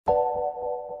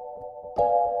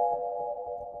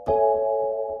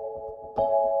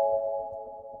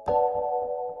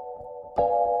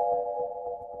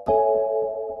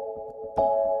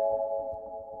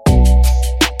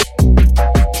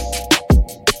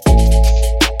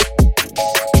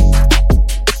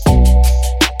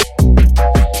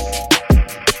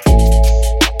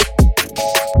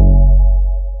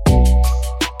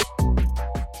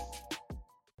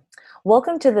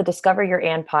Welcome to the Discover Your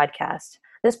And podcast.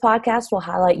 This podcast will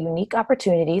highlight unique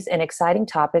opportunities and exciting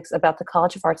topics about the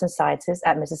College of Arts and Sciences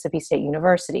at Mississippi State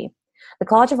University. The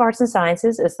College of Arts and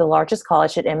Sciences is the largest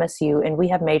college at MSU, and we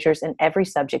have majors in every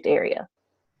subject area.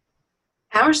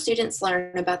 Our students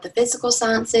learn about the physical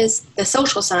sciences, the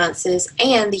social sciences,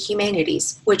 and the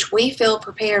humanities, which we feel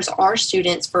prepares our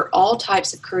students for all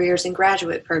types of careers and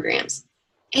graduate programs.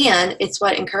 And it's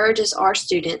what encourages our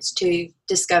students to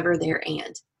discover their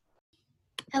and.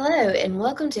 Hello, and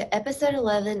welcome to episode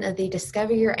 11 of the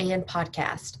Discover Your And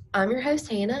podcast. I'm your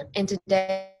host, Hannah, and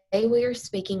today we are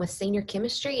speaking with senior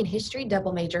chemistry and history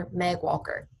double major, Meg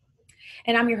Walker.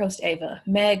 And I'm your host, Ava.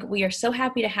 Meg, we are so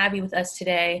happy to have you with us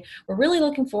today. We're really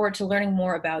looking forward to learning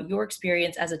more about your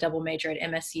experience as a double major at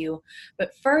MSU.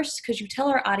 But first, could you tell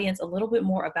our audience a little bit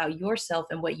more about yourself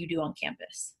and what you do on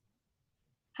campus?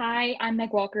 Hi, I'm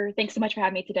Meg Walker. Thanks so much for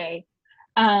having me today.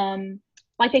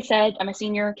 Like they said, I'm a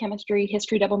senior chemistry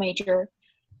history double major.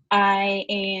 I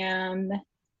am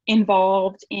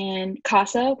involved in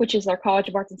CASA, which is our College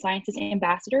of Arts and Sciences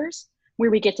ambassadors,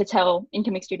 where we get to tell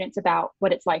incoming students about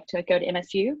what it's like to go to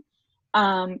MSU.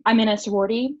 I'm in a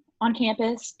sorority on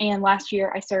campus, and last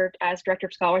year I served as director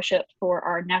of scholarship for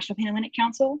our National Panhellenic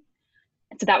Council.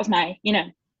 And so that was my,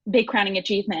 big crowning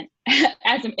achievement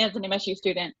as an MSU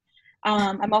student.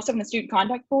 I'm also in the student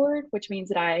conduct board, which means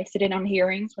that I sit in on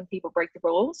hearings when people break the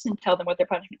rules and tell them what their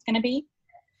punishment's going to be.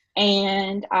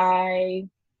 And I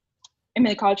am in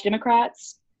the College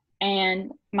Democrats.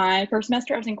 And my first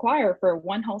semester, I was in choir for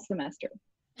one whole semester.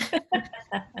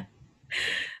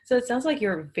 So it sounds like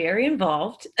you're very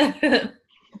involved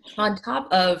on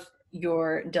top of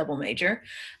your double major.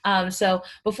 So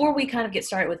before we kind of get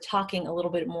started with talking a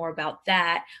little bit more about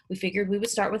that, we figured we would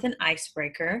start with an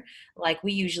icebreaker like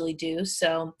we usually do.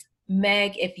 So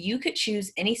Meg, if you could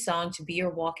choose any song to be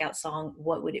your walkout song,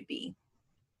 what would it be?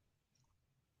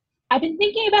 I've been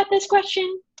thinking about this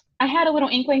question. I had a little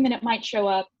inkling that it might show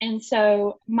up. And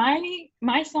so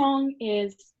my song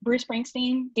is Bruce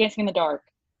Springsteen, Dancing in the Dark.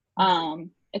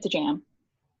 It's a jam.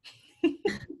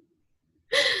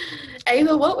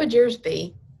 Ava, what would yours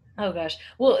be? Oh gosh.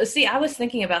 Well, see, I was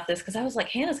thinking about this because I was like,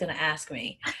 Hannah's going to ask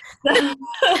me.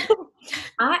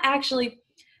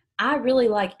 I really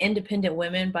like Independent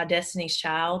Women by Destiny's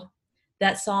Child.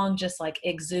 That song just like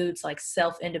exudes like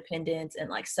self-independence and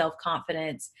like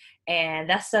self-confidence. And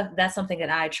that's something that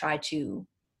I try to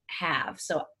have.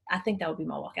 So I think that would be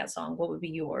my walkout song. What would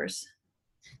be yours?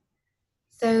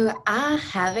 So I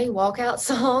have a walkout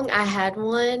song. I had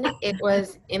one. It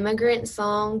was Immigrant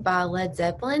Song by Led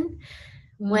Zeppelin.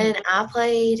 When I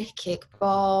played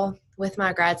kickball with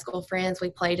my grad school friends, we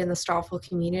played in the Starkville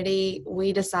community.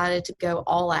 We decided to go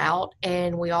all out,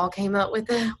 and we all came up with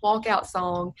a walkout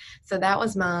song. So that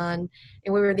was mine.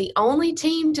 And we were the only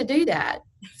team to do that.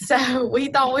 So we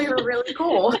thought we were really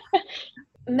cool.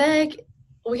 Meg,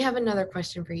 we have another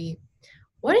question for you.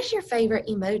 What is your favorite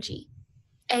emoji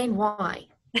and why?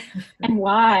 And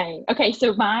why? Okay,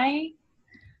 so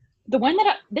the one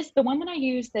that I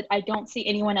use that I don't see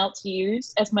anyone else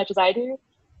use as much as I do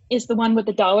is the one with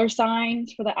the dollar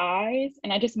signs for the eyes.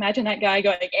 And I just imagine that guy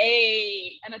going,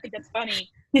 "Hey," and I think that's funny.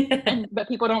 But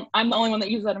people don't. I'm the only one that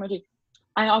uses that emoji.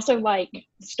 I also like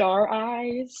star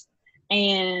eyes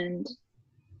and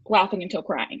laughing until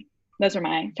crying. Those are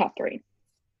my top three.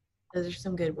 Those are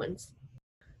some good ones.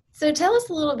 So tell us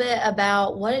a little bit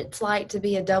about what it's like to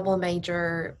be a double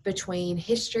major between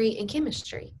history and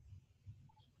chemistry.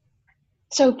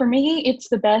 So for me, it's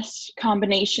the best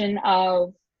combination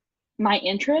of my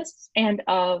interests and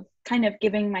of kind of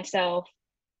giving myself,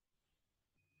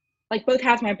 like both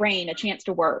halves of my brain, a chance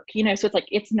to work, so it's like,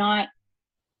 it's not,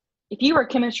 if you were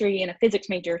chemistry and a physics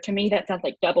major, to me, that sounds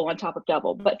like double on top of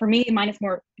double. But for me, mine is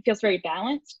more, it feels very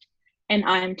balanced. And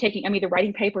I'm either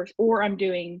writing papers or I'm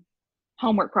doing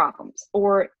homework problems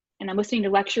and I'm listening to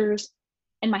lectures.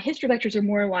 And my history lectures are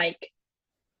more like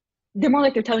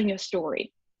they're telling you a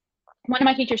story. One of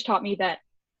my teachers taught me that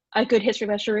a good history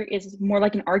lecture is more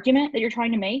like an argument that you're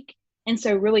trying to make. And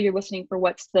so really you're listening for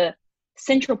what's the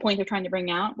central point they're trying to bring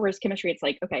out. Whereas chemistry, it's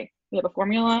like, okay, we have a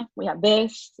formula, we have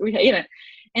this,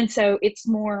 and so it's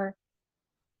more,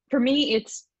 for me,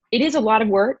 it is a lot of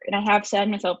work, and I have set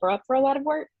myself up for a lot of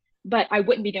work, but I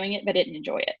wouldn't be doing it if I didn't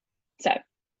enjoy it. So.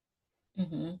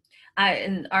 Mm-hmm.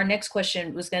 And our next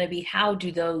question was going to be, how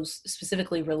do those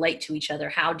specifically relate to each other?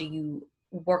 How do you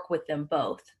work with them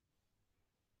both?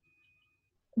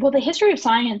 Well, the history of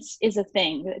science is a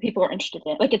thing that people are interested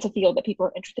in. Like, it's a field that people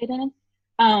are interested in.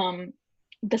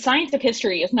 The science of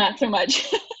history is not so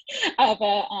much of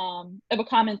a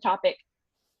common topic.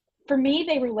 For me,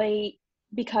 they relate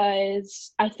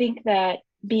because I think that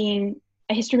being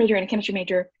a history major and a chemistry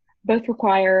major both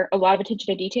require a lot of attention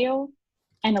to detail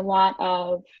and a lot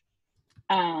of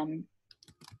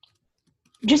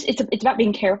just it's about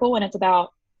being careful, and it's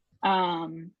about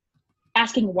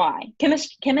asking why.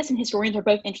 Chemists and historians are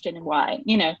both interested in why,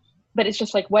 but it's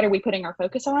just like, what are we putting our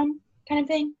focus on, kind of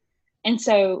thing. And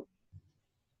so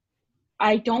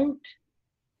I don't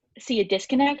see a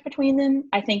disconnect between them.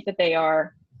 I think that they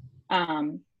are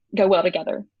go well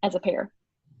together as a pair.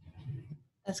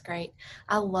 That's great.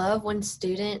 I love when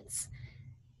students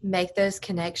make those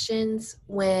connections.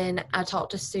 When I talk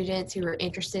to students who are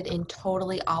interested in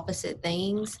totally opposite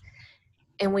things,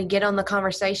 and we get on the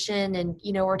conversation and,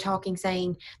 we're talking,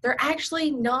 saying they're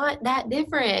actually not that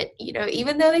different,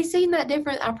 even though they seem that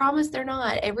different, I promise they're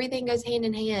not. Everything goes hand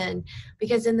in hand,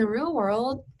 because in the real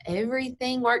world,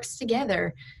 everything works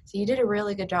together. So you did a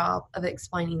really good job of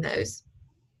explaining those.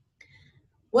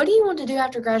 What do you want to do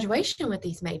after graduation with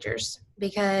these majors?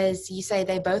 Because you say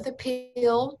they both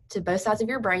appeal to both sides of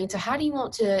your brain. So how do you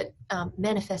want to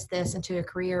manifest this into a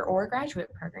career or a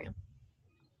graduate program?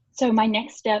 So my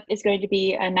next step is going to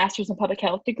be a master's in public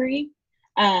health degree.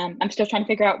 I'm still trying to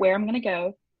figure out where I'm going to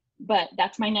go, but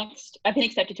that's my next. I've been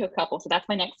accepted to a couple, so that's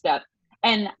my next step.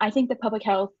 And I think that public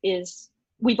health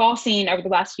we've all seen over the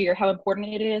last year how important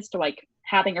it is to like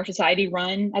having our society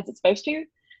run as it's supposed to,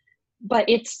 but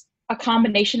it's a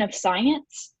combination of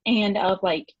science and of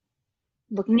like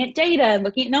looking at data and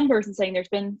looking at numbers and saying there's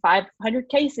been 500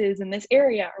 cases in this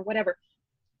area or whatever.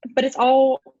 But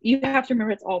you have to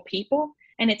remember, it's all people,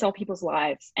 and it's all people's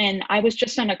lives. And I was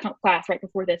just on a class right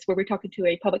before this where we're talking to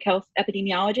a public health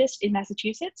epidemiologist in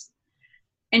Massachusetts.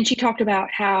 And she talked about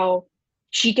how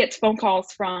she gets phone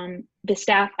calls from the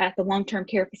staff at the long-term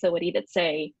care facility that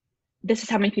say, this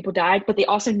is how many people died, but they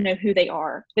also know who they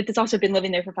are. But it's also been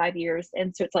living there for 5 years.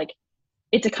 And so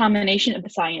it's a combination of the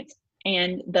science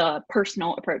and the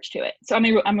personal approach to it. So I'm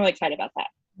really excited about that.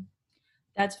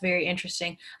 That's very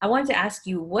interesting. I wanted to ask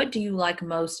you, what do you like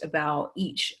most about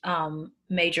each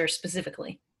major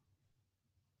specifically?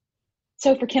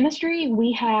 So for chemistry,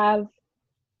 we have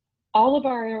all of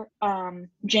our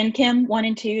Gen Chem 1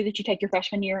 and 2 that you take your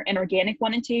freshman year, and Organic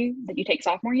 1 and 2 that you take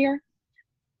sophomore year.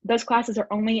 Those classes are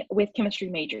only with chemistry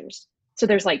majors. So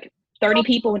there's like 30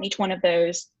 people in each one of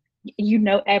those.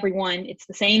 Everyone. It's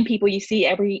the same people you see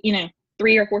every,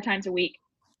 3 or 4 times a week.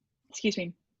 Excuse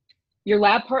me. Your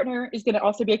lab partner is going to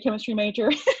also be a chemistry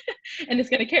major and is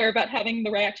going to care about having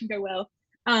the reaction go well.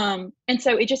 And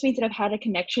so it just means that I've had a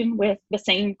connection with the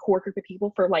same core group of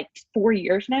people for like 4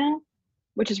 years now,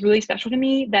 which is really special to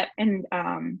me.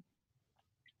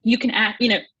 You can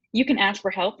ask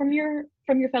for help from your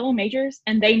fellow majors,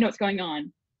 and they know what's going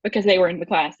on because they were in the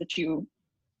class that you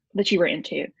were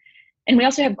into. And we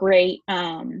also have great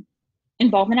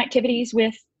involvement activities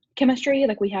with chemistry.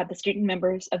 Like we have the student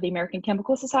members of the American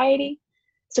Chemical Society.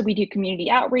 So we do community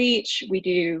outreach. We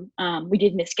did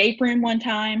an escape room one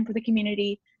time for the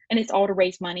community, and it's all to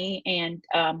raise money and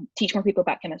teach more people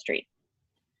about chemistry.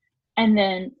 And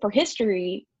then for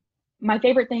history, my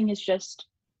favorite thing is just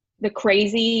the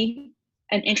crazy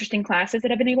and interesting classes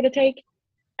that I've been able to take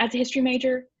as a history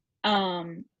major.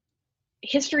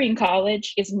 History in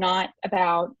college is not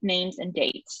about names and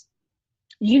dates.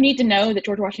 You need to know that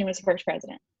George Washington was the first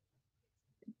president.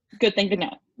 Good thing to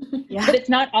know. Yeah. But it's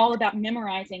not all about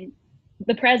memorizing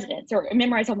the presidents or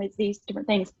memorize all these different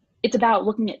things. It's about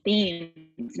looking at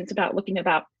themes. It's about looking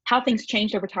about how things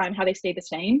changed over time, how they stayed the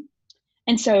same.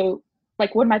 And so,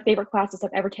 like, one of my favorite classes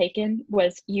I've ever taken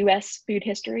was U.S. food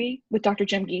history with Dr.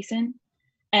 Jim Geeson.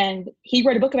 And he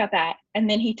wrote a book about that, and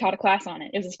then he taught a class on it.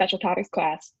 It was a special topics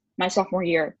class my sophomore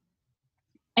year.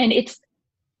 And it's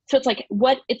kind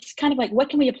of like, what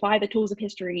can we apply the tools of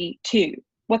history to?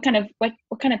 What kind of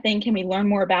thing can we learn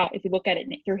more about if we look at it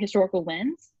through a historical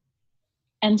lens?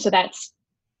 And so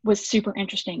was super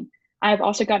interesting. I've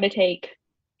also gotten to take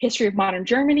history of modern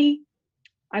Germany.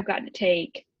 I've gotten to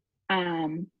take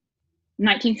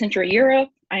 19th century Europe.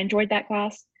 I enjoyed that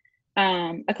class.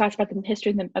 A class about the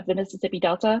history of the Mississippi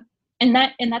Delta. And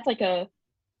that's like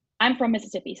I'm from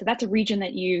Mississippi, so that's a region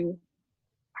that you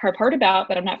have heard about,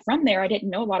 but I'm not from there. I didn't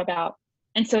know a lot about.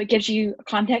 And so it gives you a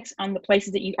context on the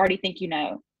places that you already think you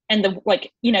know. And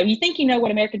you think you know what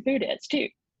American food is too,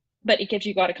 but it gives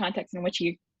you a lot of context in what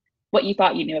you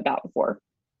thought you knew about before.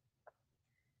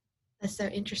 That's so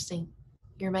interesting.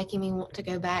 You're making me want to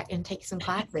go back and take some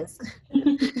classes.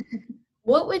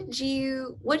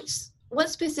 What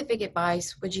specific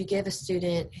advice would you give a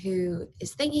student who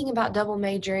is thinking about double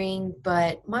majoring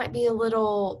but might be a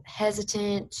little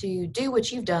hesitant to do what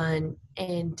you've done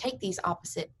and take these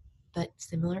opposite but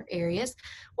similar areas?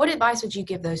 What advice would you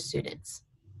give those students?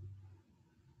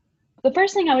 The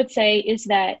first thing I would say is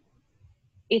that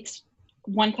it's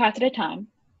one class at a time,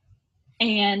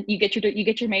 and you get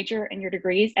your major and your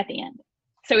degrees at the end.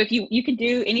 So if you can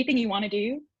do anything you want to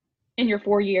do in your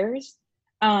 4 years,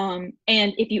 and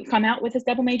if you come out with this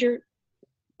double major,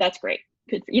 that's great.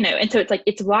 And so it's like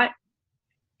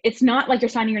it's not like you're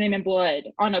signing your name in blood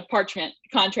on a parchment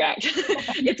contract.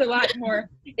 It's a lot more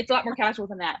casual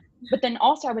than that. But then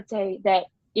also I would say that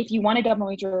if you want a double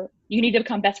major, you need to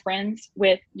become best friends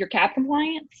with your CAP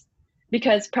compliance,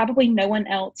 because probably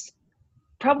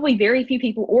very few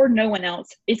people or no one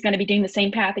else is going to be doing the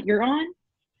same path that you're on.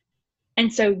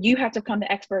 And so you have to become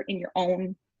the expert in your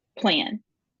own plan.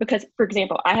 Because, for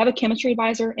example, I have a chemistry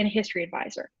advisor and a history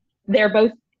advisor. They're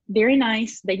both very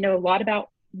nice. They know a lot about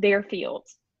their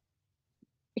fields.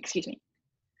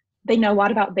 They know a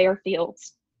lot about their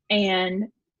fields, and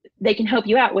they can help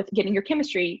you out with getting your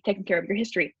chemistry taken care of, your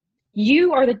history.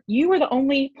 You are the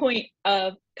only point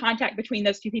of contact between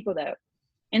those two people, though.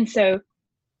 And so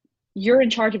you're in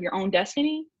charge of your own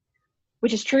destiny,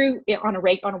 which is true on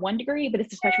a 1 degree, but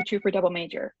it's especially true for a double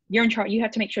major. You're in charge. You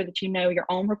have to make sure that you know your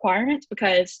own requirements,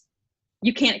 because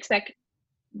you can't expect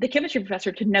the chemistry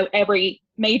professor to know every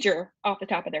major off the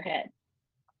top of their head.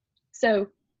 So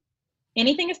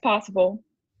anything is possible.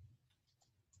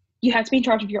 You have to be in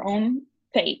charge of your own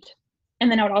fate.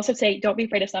 And then I would also say, don't be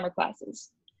afraid of summer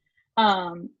classes.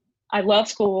 I love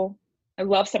school. I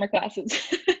love summer classes.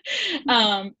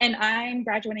 And I'm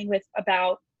graduating with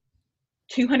about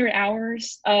 200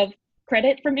 hours of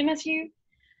credit from MSU.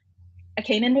 I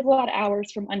came in with a lot of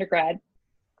hours from undergrad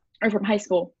or from high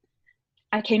school.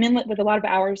 I came in with a lot of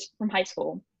hours from high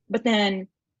school, but then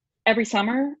every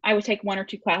summer I would take 1 or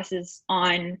 2 classes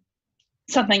on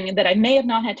something that I may have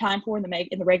not had time for in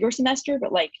the regular semester,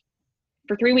 but like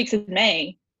for 3 weeks in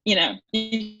May, you can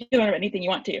learn anything you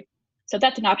want to. So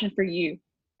that's an option for you.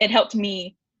 It helped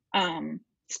me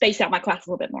space out my class a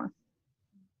little bit more.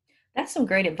 That's some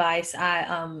great advice.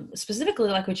 I specifically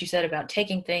like what you said about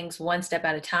taking things one step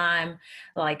at a time.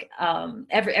 Like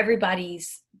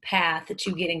everybody's path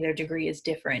to getting their degree is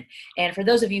different. And for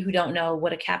those of you who don't know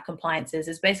what a CAP compliance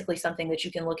is basically something that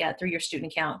you can look at through your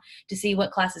student account to see what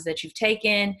classes that you've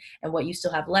taken and what you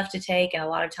still have left to take. And a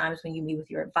lot of times when you meet with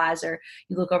your advisor,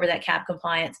 you look over that CAP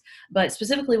compliance. But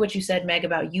specifically what you said, Meg,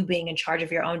 about you being in charge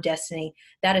of your own destiny,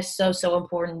 that is so, so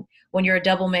important. When you're a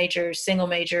double major, single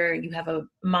major, you have a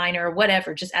minor,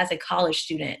 whatever, just as a college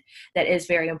student, that is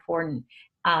very important.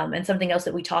 And something else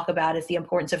that we talk about is the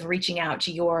importance of reaching out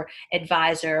to your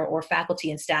advisor or faculty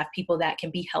and staff, people that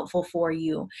can be helpful for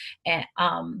you. And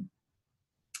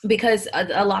because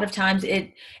a lot of times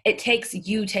it takes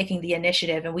you taking the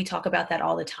initiative. And we talk about that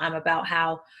all the time, about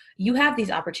how you have these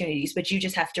opportunities, but you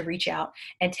just have to reach out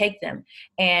and take them.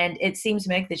 And it seems,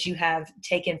 Meg, that you have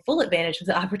taken full advantage of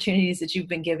the opportunities that you've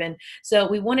been given. So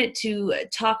we wanted to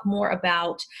talk more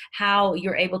about how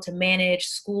you're able to manage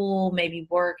school, maybe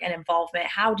work and involvement.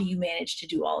 How do you manage to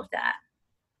do all of that?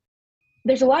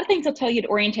 There's a lot of things they'll tell you at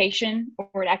orientation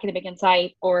or at Academic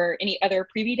Insight or any other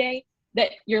preview day that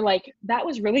you're like, that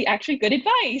was really actually good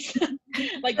advice.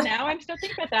 Like now I'm still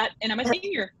thinking about that, and I'm a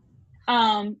senior.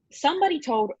 Somebody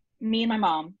told me and my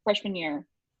mom freshman year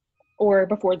or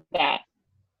before that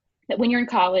when you're in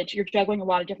college, you're juggling a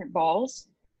lot of different balls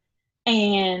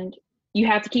and you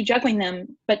have to keep juggling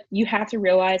them, but you have to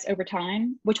realize over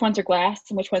time which ones are glass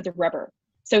and which ones are rubber.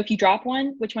 So if you drop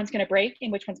one, which one's going to break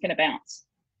and which one's going to bounce.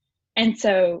 And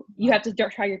so you have to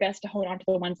try your best to hold on to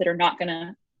the ones that are not going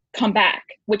to come back,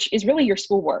 which is really your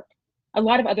schoolwork. A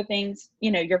lot of other things,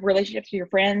 your relationships with your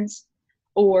friends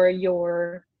or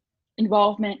your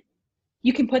involvement,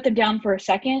 you can put them down for a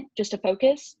second just to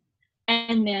focus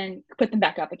and then put them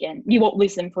back up again. You won't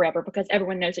lose them forever because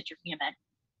everyone knows that you're human.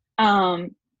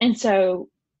 And so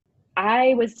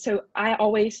I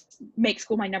always make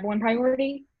school my number one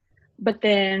priority, but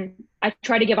then I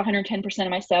try to give 110% of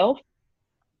myself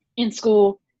in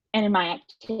school and in my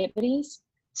activities.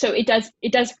 So it does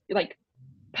like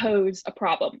pose a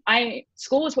problem.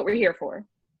 School is what we're here for.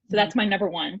 So that's my number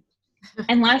one.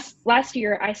 And last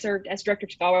year I served as director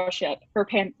of scholarship for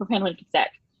Panhellenic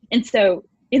Exec. And so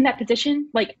in that position,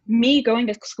 like me going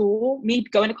to school, me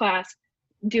going to class,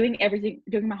 doing everything,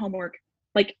 doing my homework,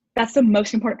 like that's the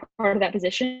most important part of that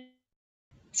position.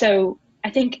 So I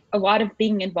think a lot of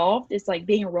being involved is like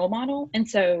being a role model. And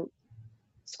so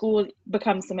school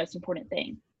becomes the most important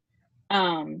thing.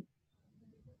 I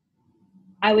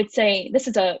would say this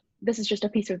is just a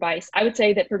piece of advice. I would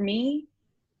say that for me,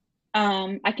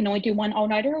 I can only do one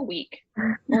all-nighter a week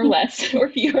or less or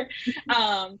fewer.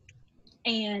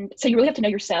 And so you really have to know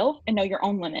yourself and know your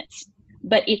own limits,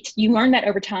 but you learn that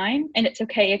over time, and it's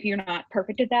okay if you're not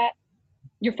perfect at that.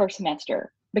 your first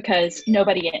semester because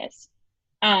nobody is.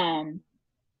 But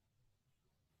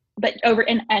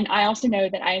and I also know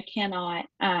that I cannot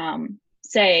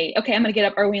say, okay, I'm going to get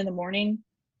up early in the morning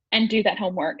and do that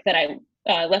homework that I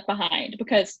left behind,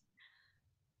 because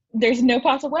there's no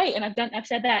possible way. And I've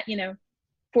said that,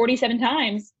 47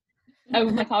 times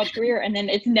over my college career, and then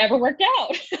it's never worked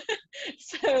out.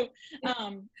 So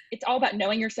it's all about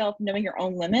knowing yourself, knowing your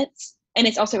own limits, and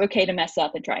it's also okay to mess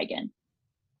up and try again.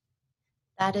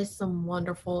 That is some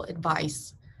wonderful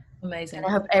advice. Amazing. And I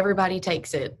hope everybody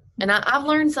takes it. And I've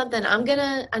learned something.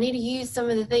 I need to use some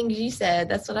of the things you said.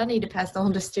 That's what I need to pass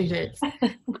on to students.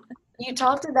 You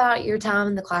talked about your time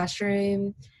in the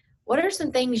classroom. What are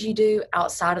some things you do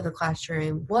outside of the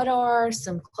classroom? What are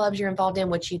some clubs you're involved in,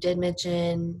 which you did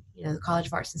mention, the College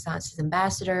of Arts and Sciences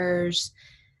Ambassadors?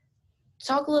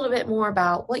 Talk a little bit more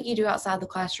about what you do outside the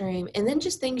classroom, and then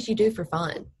just things you do for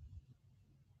fun.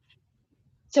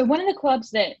 So one of the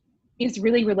clubs that is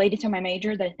really related to my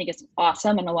major that I think is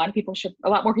awesome and a lot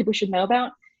more people should know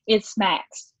about is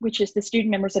SMACS, which is the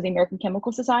Student Members of the American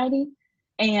Chemical Society.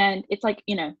 And it's like,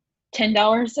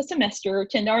 $10 a semester,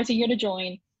 $10 a year to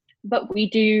join. But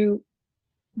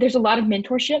there's a lot of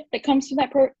mentorship that comes to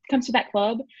that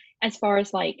club, as far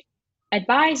as like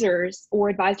advisors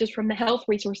from the Health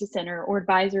Resources Center, or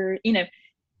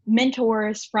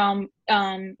mentors from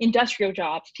industrial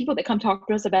jobs, people that come talk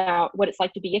to us about what it's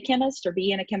like to be a chemist or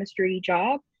be in a chemistry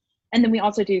job. And then we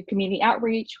also do community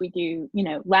outreach. We do,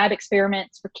 lab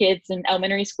experiments for kids in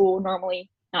elementary school. Normally,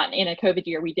 not in a COVID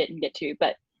year, we didn't get to,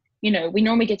 but, we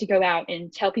normally get to go out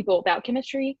and tell people about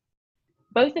chemistry.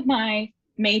 Both of my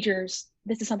majors,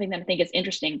 this is something that I think is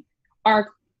interesting,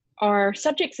 are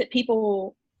subjects that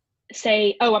people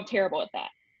say, oh, I'm terrible at that.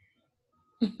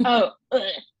 Oh,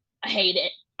 I hate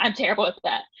it. I'm terrible at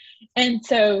that. And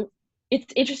so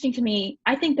it's interesting to me.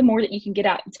 I think the more that you can get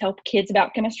out and tell kids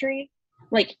about chemistry,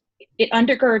 like, it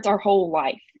undergirds our whole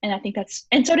life. And I think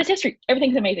and so does history.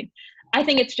 Everything's amazing. I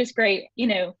think it's just great,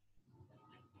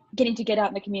 getting to get out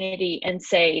in the community and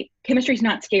say, chemistry's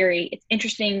not scary. It's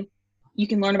interesting. You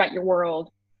can learn about your world.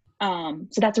 So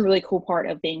that's a really cool part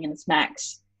of being in the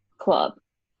SMACS club.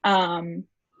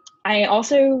 I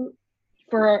also,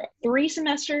 for 3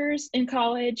 semesters in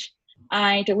college,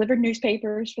 I delivered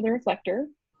newspapers for the Reflector.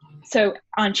 So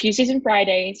on Tuesdays and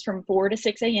Fridays from 4 to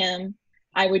 6 a.m.,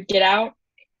 I would get out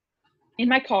in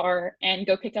my car and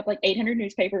go pick up like 800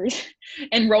 newspapers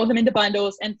and roll them into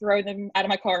bundles and throw them out of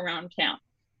my car around town.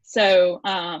 So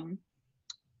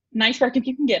nice work if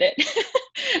you can get it.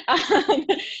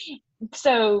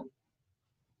 So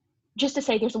just to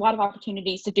say, there's a lot of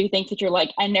opportunities to do things that you're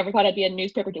like, I never thought I'd be a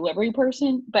newspaper delivery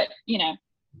person, but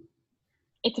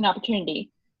it's an opportunity.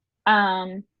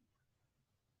 And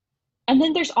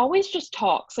then there's always just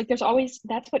talks. Like that's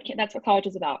what college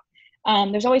is about.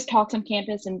 There's always talks on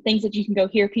campus and things that you can go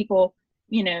hear people,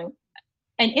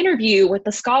 an interview with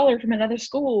a scholar from another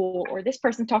school, or this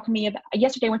person talking to me about,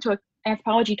 yesterday I went to an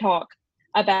anthropology talk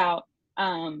about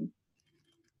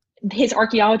his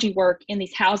archaeology work in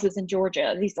these houses in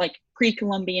Georgia, these like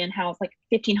pre-Columbian house, like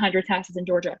 1500s houses in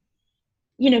Georgia.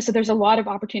 So there's a lot of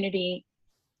opportunity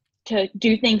to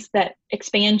do things that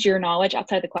expand your knowledge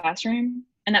outside the classroom.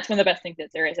 And that's one of the best things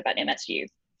that there is about MSU.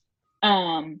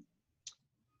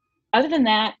 Other than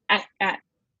that,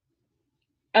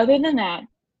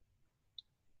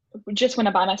 just when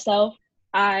I'm by myself,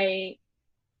 I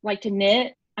like to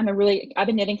knit. I've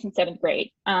been knitting since 7th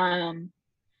grade.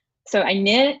 So I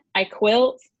knit, I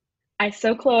quilt, I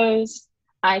sew clothes,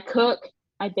 I cook,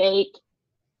 I bake.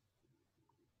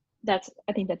 I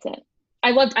think that's it. I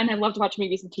love to watch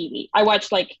movies and TV. I watch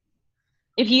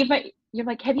you're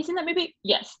like, have you seen that movie?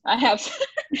 Yes, I have.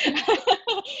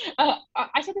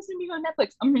 I saw this movie on Netflix.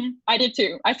 I did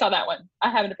too. I saw that one. I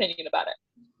have an opinion about it.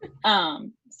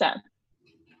 So.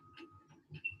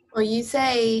 Well, you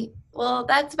say, well,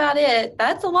 that's about it.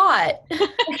 That's a lot.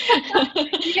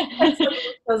 Yes,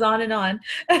 it goes on and on.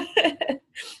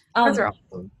 Those are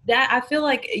awesome. That I feel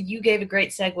like you gave a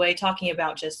great segue talking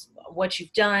about just what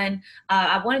you've done.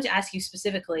 I wanted to ask you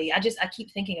specifically, I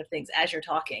keep thinking of things as you're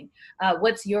talking.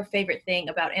 What's your favorite thing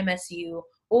about MSU,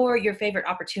 or your favorite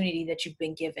opportunity that you've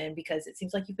been given? Because it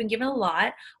seems like you've been given a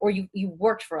lot, or you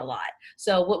worked for a lot.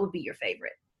 So what would be your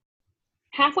favorite?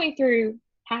 Halfway through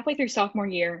sophomore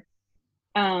year,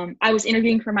 I was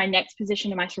interviewing for my next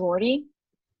position in my sorority,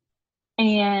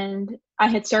 and I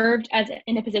had served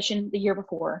in a position the year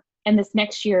before. And this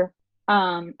next year,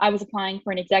 I was applying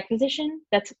for an exec position.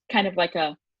 That's kind of like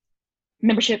a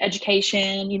membership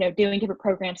education, doing different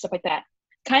programs, stuff like that.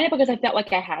 Kind of because I felt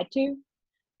like I had to.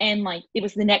 And like, it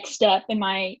was the next step in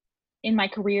my in my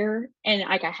career, and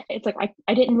it's like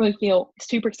I didn't really feel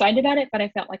super excited about it, but I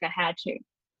felt like I had to.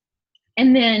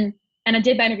 And I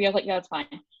did my interview. I was like, yeah, that's fine.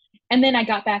 And then I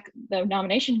got back the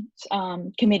nominations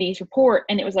committee's report,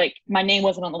 and it was like my name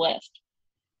wasn't on the list.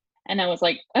 And I was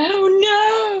like,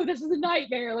 oh no, this is a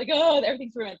nightmare. Like, oh,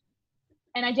 everything's ruined.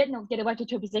 And I didn't get elected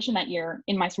to a position that year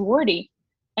in my sorority.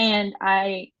 And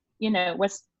I,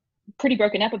 was pretty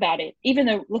broken up about it. Even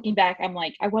though looking back, I'm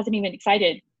like, I wasn't even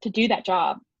excited to do that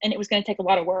job. And it was going to take a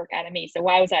lot of work out of me. So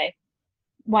why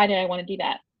did I want to do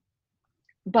that?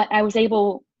 But I was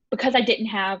able, because I didn't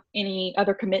have any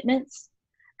other commitments,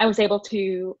 I was able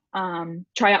to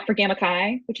try out for Gamma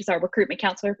Chi, which is our recruitment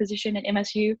counselor position at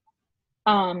MSU,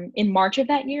 in March of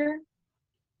that year,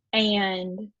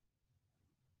 and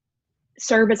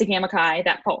serve as a Gamma Chi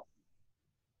that fall.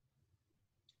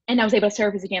 And I was able to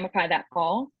serve as a Gamma Chi that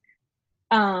fall,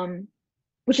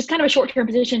 which is kind of a short-term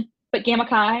position, but Gamma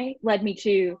Chi led me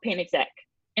to Pan Exec.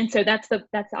 And so that's the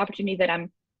opportunity that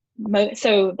I'm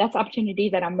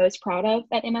most proud of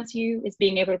at MSU, is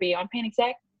being able to be on Pan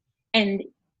Exec. And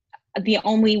the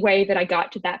only way that I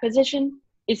got to that position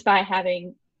is by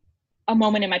having a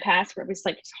moment in my past where it was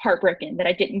like heartbroken that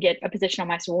I didn't get a position on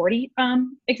my sorority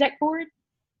exec board.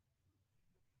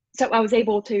 So I was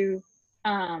able to,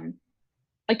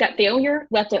 like, that failure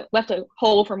left a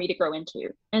hole for me to grow into.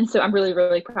 And so I'm really,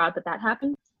 really proud that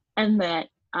happened, and that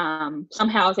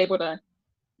somehow I was able to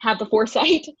have the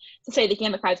foresight to say the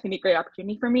Gamma Chi is going to be a great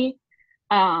opportunity for me.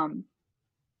 And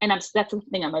that's the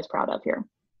thing I'm most proud of here.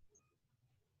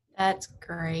 That's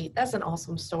great. That's an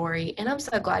awesome story. And I'm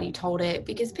so glad you told it,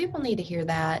 because people need to hear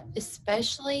that,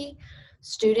 especially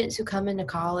students who come into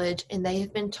college and they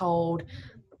have been told,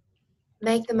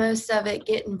 make the most of it,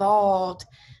 get involved.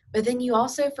 But then you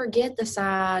also forget the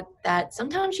side that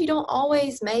sometimes you don't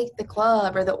always make the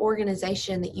club or the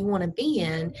organization that you want to be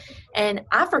in. And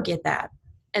I forget that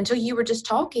until you were just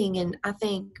talking. And I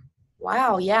think,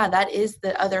 wow, yeah, that is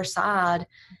the other side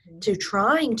to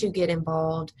trying to get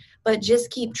involved, but just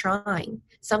keep trying.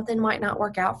 Something might not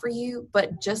work out for you,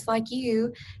 but just like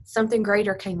you, something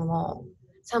greater came along.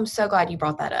 So I'm so glad you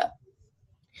brought that up.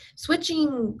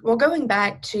 Going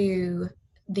back to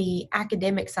the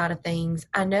academic side of things,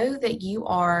 I know that you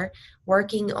are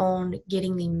working on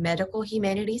getting the Medical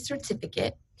Humanities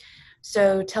Certificate.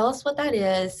 So tell us what that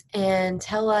is, and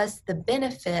tell us the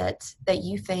benefit that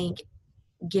you think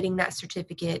getting that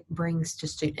certificate brings to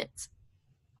students.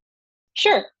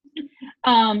 Sure.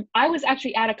 I was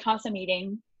actually at a CASA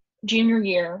meeting junior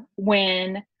year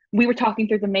when we were talking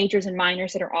through the majors and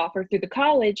minors that are offered through the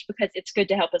college, because it's good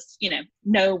to help us,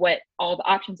 know what all the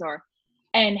options are.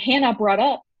 And Hannah brought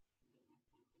up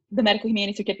the Medical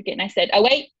Humanities Certificate, and I said, oh,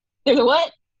 wait, there's a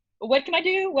what? What can I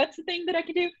do? What's the thing that I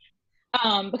can do?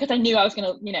 Because I knew I was going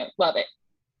to, love it.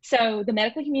 So the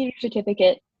Medical Humanities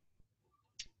Certificate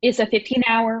is a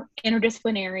 15-hour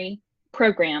interdisciplinary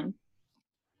program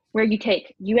where you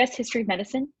take U.S. History of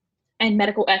Medicine and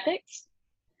Medical Ethics,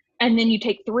 and then you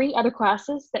take 3 other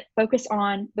classes that focus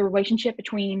on the relationship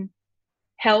between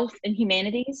health and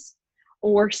humanities,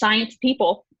 or science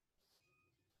people,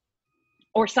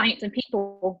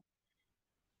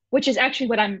 which is actually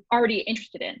what I'm already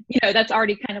interested in. That's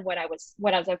already kind of what I was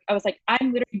like,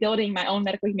 I'm literally building my own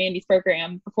medical humanities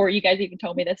program before you guys even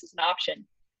told me this is an option.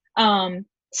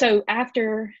 So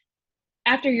after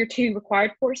your 2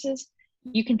 required courses,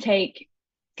 you can take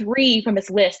 3 from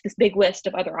this big list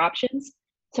of other options.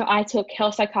 So I took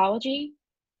health psychology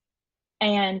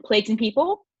and plagues and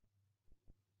people.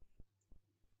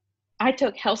 I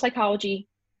took health psychology,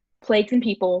 plagues and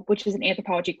people, which is an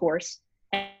anthropology course.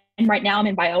 And right now I'm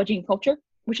in biology and culture,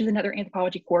 which is another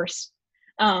anthropology course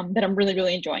that I'm really,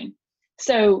 really enjoying.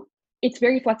 So it's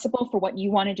very flexible for what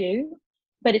you want to do,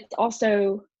 but it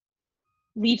also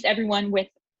leaves everyone with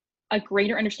a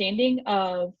greater understanding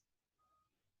of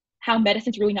how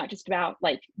medicine's really not just about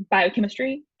like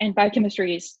biochemistry, and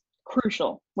biochemistry is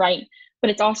crucial, right?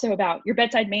 But it's also about your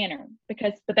bedside manner,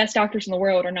 because the best doctors in the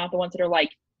world are not the ones that are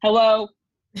like, hello,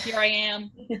 here I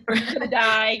am, I'm gonna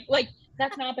die. Like,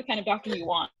 that's not the kind of doctor you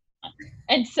want.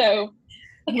 And so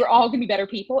we're all gonna be better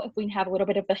people if we have a little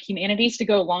bit of the humanities to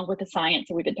go along with the science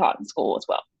that we've been taught in school as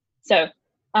well. So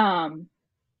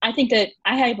I think that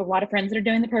I have a lot of friends that are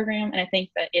doing the program, and I think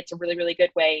that it's a really, really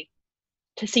good way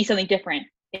to see something different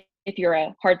if you're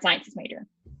a hard sciences major.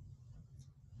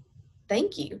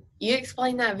 Thank you. You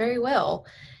explained that very well.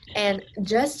 And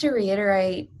just to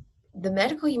reiterate, the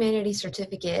Medical Humanities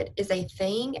Certificate is a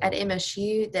thing at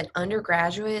MSU that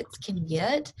undergraduates can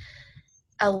get.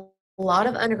 A lot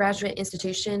of undergraduate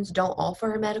institutions don't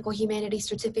offer a medical humanities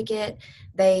certificate.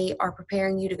 They are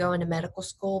preparing you to go into medical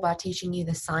school by teaching you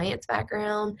the science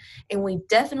background. And we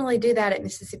definitely do that at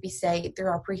Mississippi State through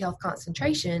our pre-health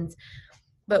concentrations.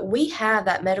 But we have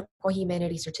that medical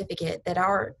humanities certificate that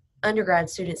our undergrad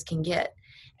students can get.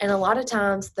 And a lot of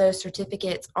times those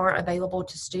certificates aren't available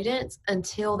to students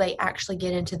until they actually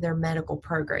get into their medical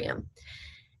program.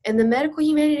 And the medical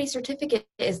humanities certificate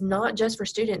is not just for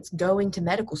students going to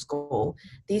medical school.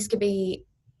 These could be,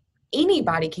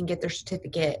 anybody can get their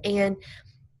certificate. And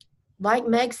like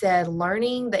Meg said,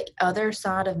 learning the other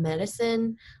side of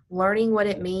medicine, learning what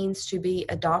it means to be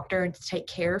a doctor and to take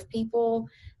care of people,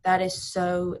 that is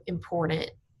so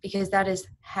important because that is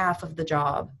half of the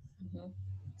job. Mm-hmm.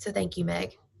 So thank you,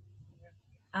 Meg.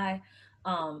 I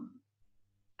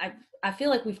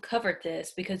feel like we've covered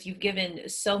this because you've given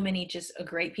so many just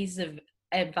great pieces of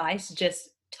advice just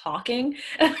talking.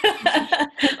 Like,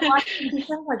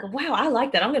 wow, I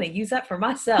like that. I'm going to use that for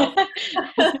myself.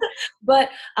 But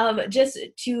just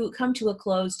to come to a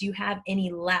close, do you have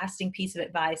any lasting piece of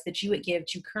advice that you would give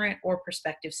to current or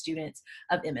prospective students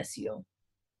of MSU?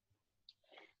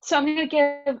 So I'm going to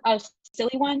give a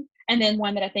silly one and then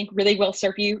one that I think really will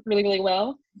serve you really, really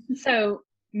well. So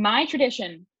my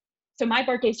tradition, so my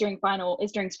birthday is during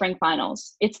spring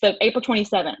finals. It's the April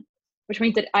 27th, which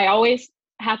means that I always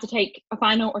have to take a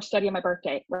final or study on my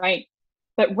birthday, right?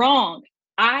 But wrong.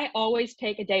 I always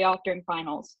take a day off during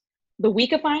finals. The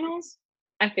week of finals,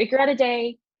 I figure out a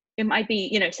day. It might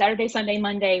be, Saturday, Sunday,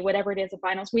 Monday, whatever it is, a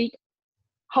finals week.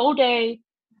 Whole day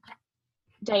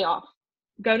off.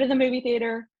 Go to the movie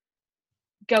theater,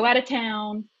 go out of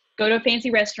town, go to a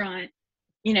fancy restaurant,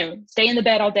 stay in the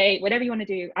bed all day, whatever you want to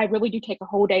do. I really do take a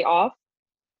whole day off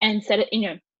and set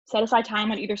aside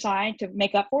time on either side to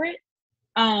make up for it.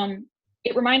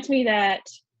 It reminds me that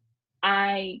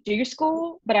I do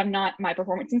school, but I'm not my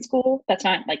performance in school. That's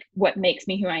not like what makes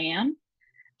me who I am.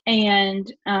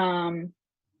 And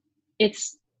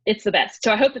it's the best.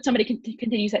 So I hope that somebody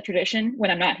continues that tradition when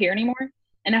I'm not here anymore.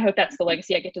 And I hope that's the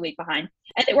legacy I get to leave behind.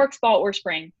 And it works fall or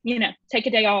spring, take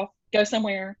a day off, go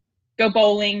somewhere, go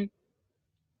bowling,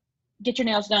 get your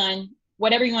nails done,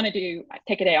 whatever you want to do,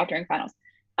 take a day off during finals.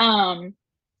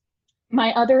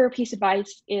 My other piece of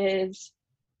advice is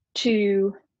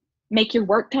to make your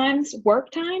work times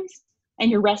and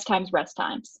your rest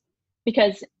times,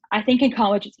 because I think in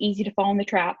college it's easy to fall in the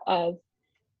trap of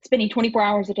spending 24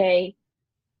 hours a day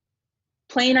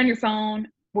playing on your phone,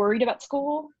 worried about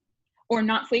school, or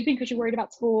not sleeping because you're worried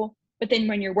about school. But then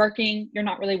when you're working, you're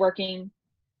not really working.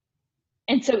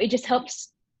 And so it just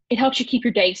helps you keep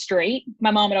your day straight.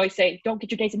 My mom would always say, don't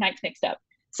get your days and nights mixed up.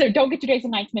 So don't get your days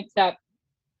and nights mixed up.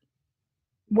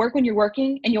 Work when you're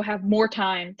working, and you'll have more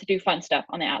time to do fun stuff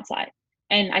on the outside.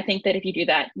 And I think that if you do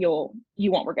that, you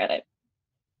won't regret it.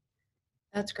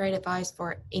 That's great advice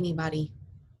for anybody.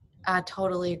 I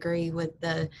totally agree with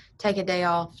the take a day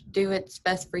off, do what's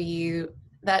best for you.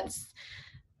 That's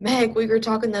Meg, we were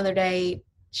talking the other day.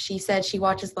 She said she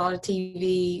watches a lot of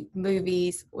TV,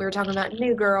 movies. We were talking about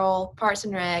New Girl, Parks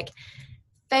and Rec.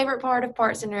 Favorite part of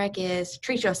Parks and Rec is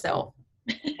treat yourself.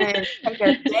 And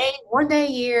take one day a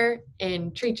year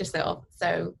and treat yourself.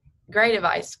 So great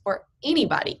advice for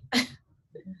anybody.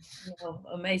 Well,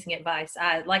 amazing advice.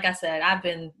 Like I said, I've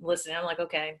been listening. I'm like,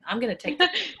 okay, I'm going to take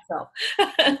that myself.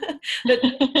 But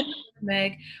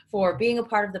Meg, for being a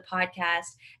part of the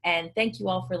podcast, and thank you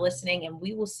all for listening, and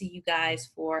we will see you guys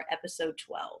for episode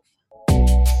 12.